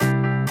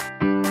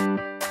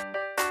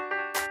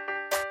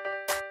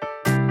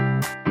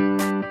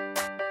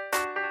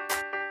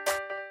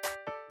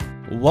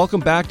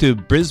Welcome back to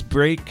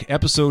BizBreak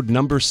episode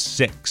number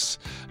 6.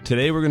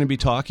 Today we're going to be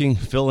talking,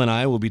 Phil and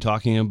I will be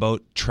talking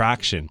about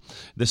Traction.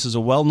 This is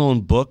a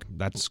well-known book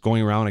that's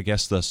going around, I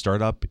guess, the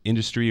startup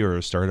industry or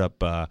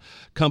startup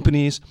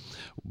companies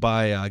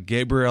by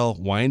Gabriel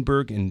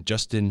Weinberg and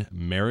Justin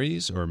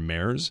Mares.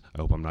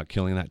 I hope I'm not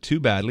killing that too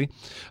badly.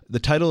 The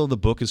title of the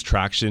book is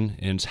Traction,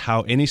 and it's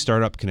how any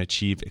startup can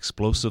achieve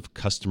explosive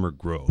customer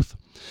growth.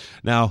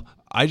 Now,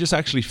 I just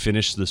actually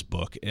finished this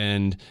book,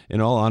 and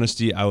in all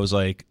honesty, I was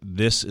like,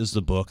 this is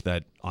the book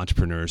that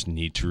entrepreneurs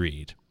need to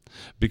read.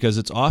 Because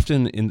it's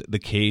often in the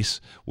case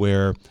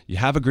where you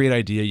have a great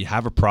idea, you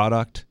have a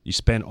product, you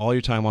spend all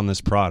your time on this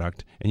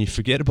product, and you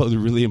forget about the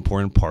really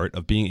important part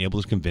of being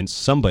able to convince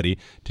somebody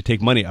to take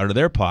money out of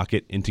their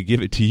pocket and to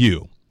give it to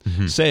you.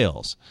 Mm-hmm.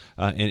 Sales.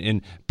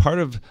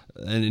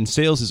 And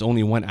sales is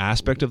only one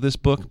aspect of this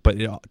book,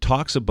 but it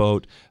talks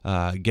about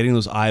getting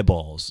those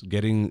eyeballs,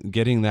 getting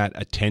that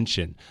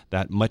attention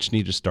that much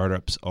needed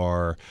startups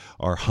are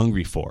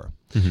hungry for.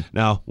 Mm-hmm.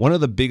 Now, one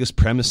of the biggest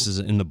premises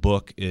in the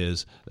book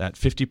is that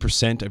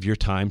 50% of your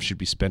time should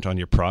be spent on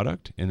your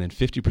product, and then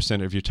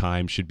 50% of your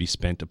time should be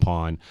spent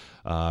upon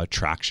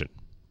traction.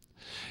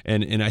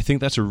 And I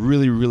think that's a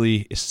really,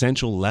 really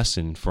essential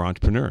lesson for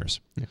entrepreneurs.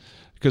 Yeah.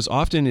 Because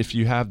often if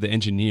you have the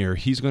engineer,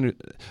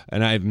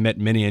 and I've met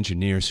many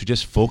engineers who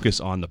just focus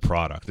on the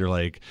product. They're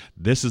like,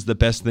 this is the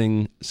best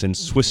thing since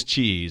Swiss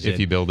cheese. If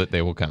you build it,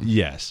 they will come.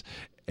 Yes.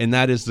 And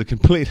that is the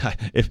complete,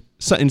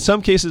 in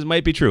some cases it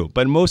might be true,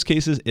 but in most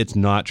cases it's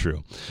not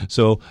true.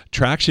 So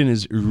traction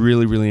is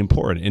really, really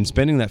important. And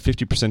spending that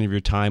 50% of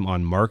your time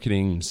on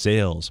marketing,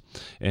 sales,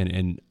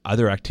 and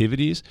other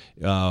activities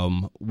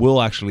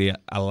will actually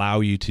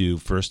allow you to,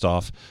 first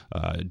off,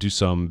 do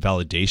some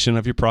validation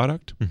of your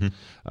product, mm-hmm.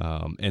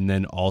 And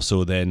then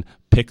also then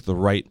pick the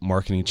right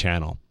marketing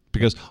channel.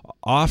 Because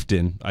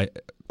often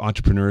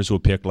entrepreneurs will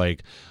pick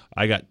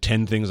I got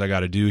 10 things I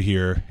got to do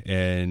here,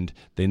 and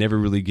they never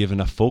really give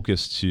enough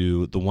focus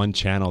to the one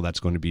channel that's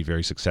going to be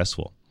very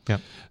successful. Yeah.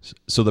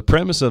 So the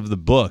premise of the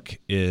book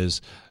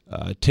is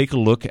take a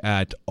look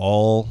at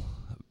all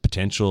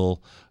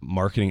potential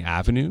marketing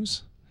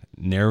avenues,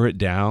 narrow it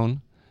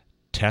down,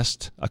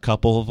 test a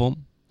couple of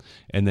them,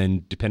 and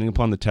then depending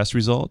upon the test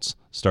results,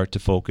 start to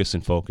focus.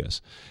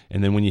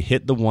 And then when you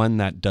hit the one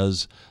that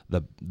does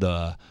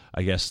the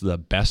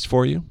best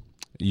for you,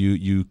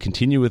 you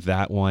continue with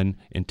that one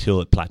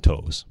until it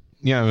plateaus.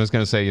 Yeah, I was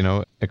going to say,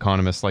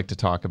 economists like to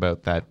talk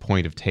about that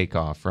point of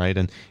takeoff, right?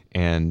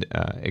 And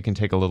it can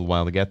take a little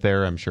while to get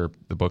there. I'm sure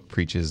the book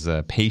preaches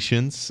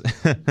patience.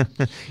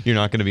 You're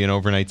not going to be an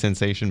overnight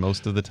sensation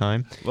most of the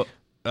time. Well,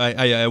 I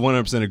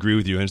 100% agree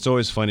with you, and it's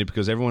always funny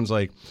because everyone's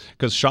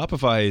because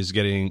Shopify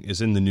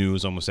is in the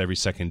news almost every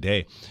second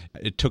day.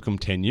 It took them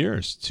 10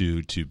 years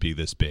to be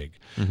this big.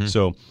 Mm-hmm.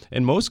 So,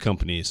 in most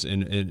companies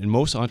and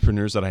most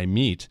entrepreneurs that I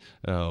meet,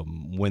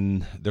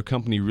 when their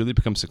company really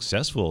becomes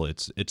successful,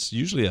 it's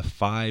usually a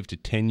 5 to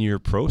 10 year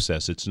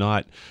process. It's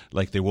not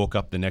like they woke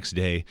up the next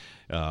day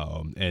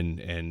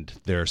and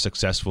they're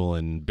successful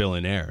and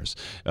billionaires.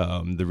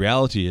 The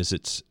reality is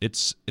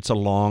it's a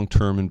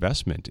long-term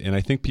investment, and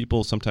I think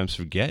people sometimes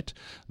forget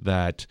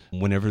that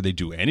whenever they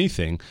do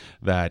anything,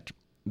 that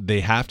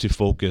they have to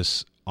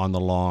focus on the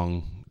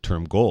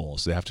long-term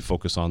goals. They have to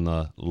focus on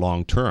the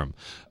long term.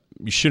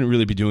 You shouldn't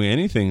really be doing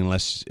anything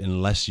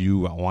unless you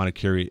want to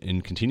carry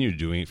and continue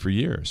doing it for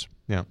years.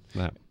 Yeah.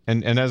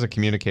 And as a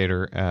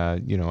communicator,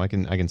 I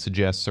can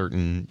suggest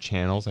certain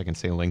channels. I can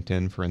say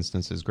LinkedIn, for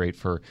instance, is great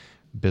for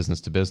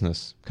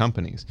business-to-business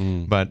companies.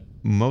 But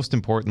most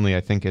importantly, I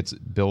think it's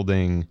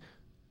building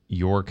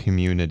your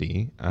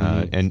community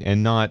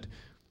and not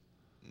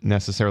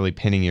necessarily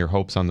pinning your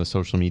hopes on the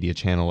social media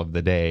channel of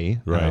the day,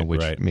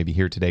 which maybe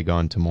here today,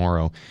 gone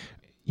tomorrow.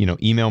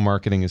 Email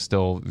marketing is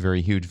still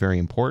very huge, very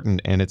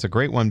important, and it's a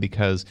great one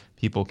because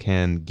people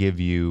can give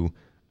you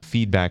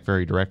feedback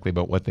very directly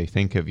about what they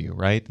think of you,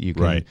 right? You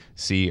can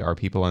see, are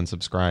people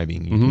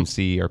unsubscribing? You can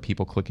see, are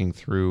people clicking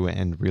through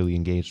and really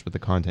engaged with the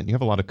content? You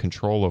have a lot of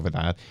control over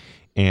that,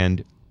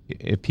 and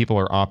if people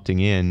are opting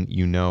in,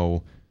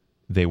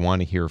 they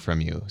want to hear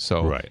from you.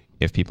 So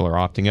if people are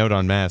opting out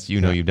en masse,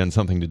 you've done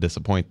something to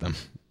disappoint them.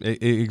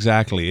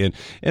 Exactly. And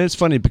it's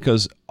funny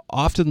because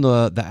often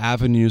the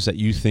avenues that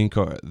you think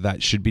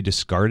that should be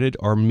discarded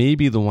are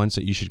maybe the ones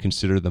that you should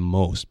consider the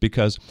most,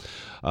 because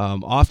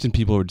often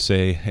people would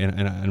say,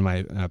 in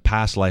my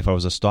past life, I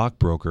was a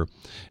stockbroker.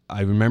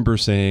 I remember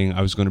saying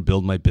I was going to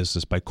build my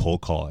business by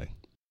cold calling.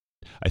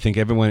 I think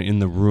everyone in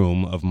the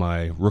room of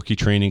my rookie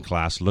training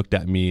class looked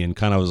at me and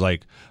kind of was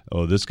like,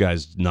 oh, this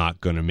guy's not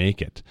going to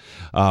make it.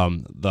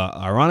 The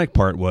ironic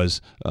part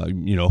was, I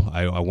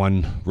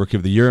won Rookie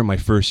of the Year in my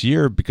first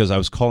year because I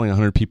was calling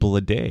 100 people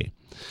a day.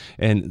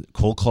 And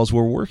cold calls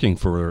were working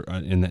for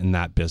in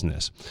that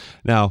business.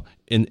 Now,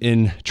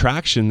 in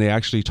Traction, they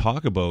actually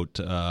talk about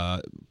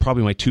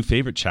probably my two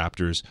favorite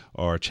chapters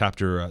are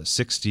chapter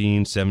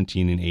 16,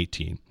 17, and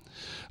 18.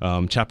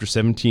 Chapter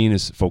 17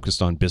 is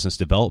focused on business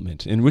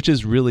development, and which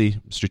is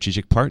really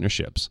strategic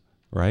partnerships,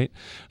 right?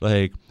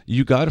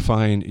 you got to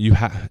find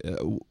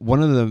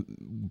one of the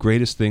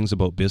greatest things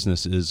about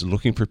business is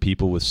looking for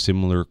people with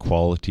similar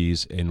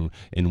qualities in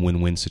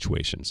win-win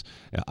situations.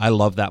 I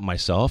love that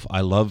myself. I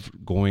love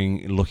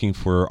looking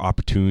for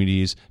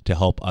opportunities to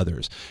help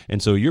others.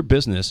 And so your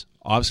business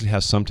obviously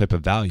has some type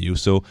of value,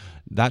 so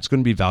that's going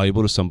to be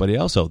valuable to somebody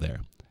else out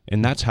there.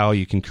 And that's how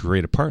you can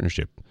create a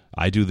partnership.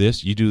 I do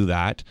this, you do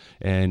that,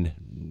 and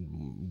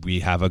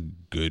we have a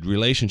good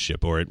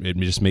relationship, or it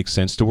just makes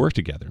sense to work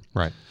together.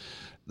 Right.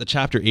 The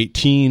chapter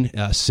 18,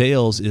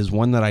 sales, is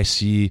one that I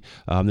see.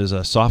 There's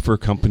a software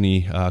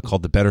company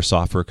called the Better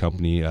Software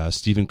Company.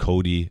 Stephen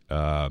Cody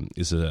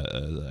is,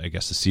 I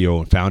guess, the CEO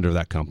and founder of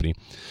that company.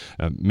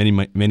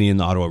 Many in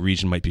the Ottawa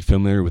region might be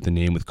familiar with the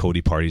name with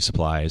Cody Party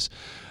Supplies.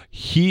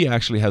 He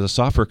actually has a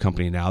software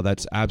company now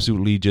that's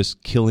absolutely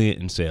just killing it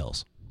in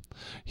sales.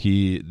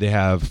 They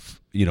have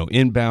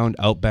inbound,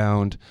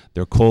 outbound,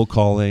 they're cold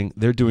calling,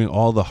 they're doing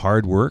all the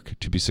hard work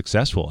to be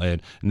successful,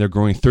 and they're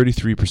growing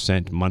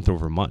 33% month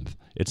over month.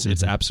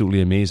 It's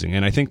absolutely amazing.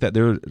 And I think that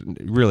they're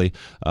really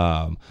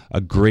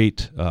a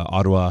great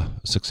Ottawa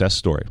success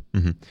story.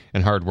 Mm-hmm.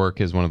 And hard work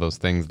is one of those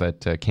things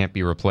that can't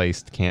be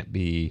replaced, can't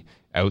be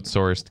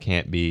outsourced,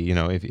 can't be,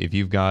 if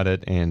you've got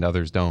it and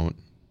others don't,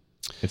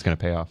 it's going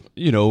to pay off.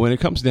 When it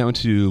comes down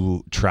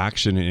to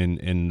traction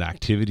and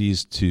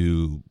activities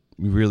to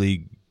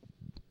really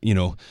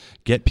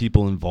get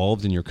people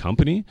involved in your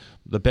company,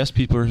 the best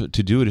people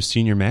to do it is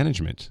senior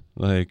management.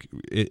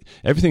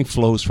 Everything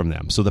flows from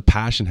them. So the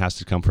passion has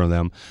to come from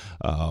them.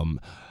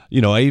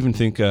 I even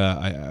think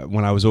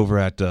when I was over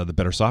at the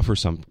Better Software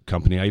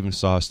Company, I even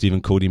saw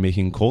Stephen Cody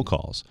making cold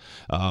calls.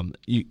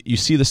 You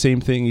see the same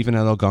thing even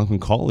at Algonquin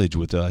College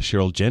with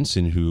Cheryl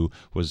Jensen, who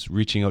was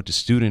reaching out to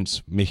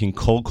students, making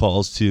cold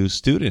calls to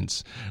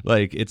students.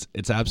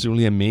 It's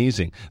absolutely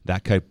amazing,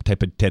 that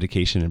type of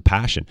dedication and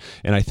passion.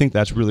 And I think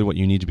that's really what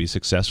you need to be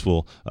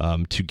successful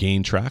to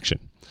gain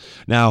traction.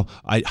 Now,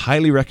 I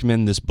highly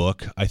recommend this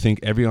book. I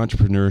think every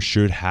entrepreneur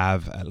should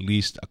have at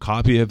least a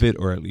copy of it,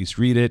 or at least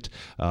read it.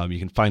 You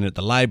can find it at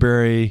the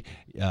library,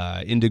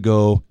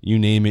 Indigo, you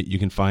name it, you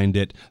can find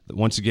it.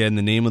 Once again,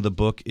 the name of the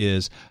book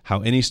is How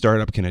Any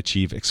Startup Can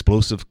Achieve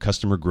Explosive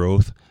Customer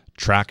Growth,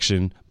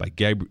 Traction, by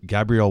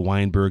Gabrielle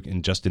Weinberg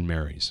and Justin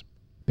Marys.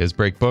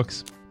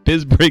 BizBreakBooks.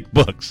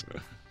 BizBreakBooks.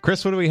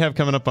 Chris, what do we have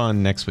coming up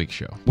on next week's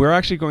show? We're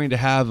actually going to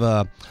have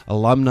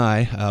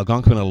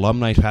Algonquin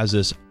alumni who has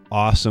this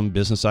awesome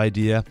business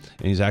idea,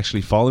 and he's actually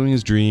following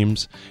his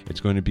dreams. It's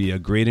going to be a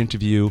great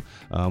interview.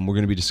 We're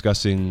going to be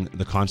discussing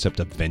the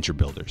concept of venture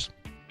builders.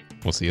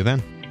 We'll see you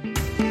then.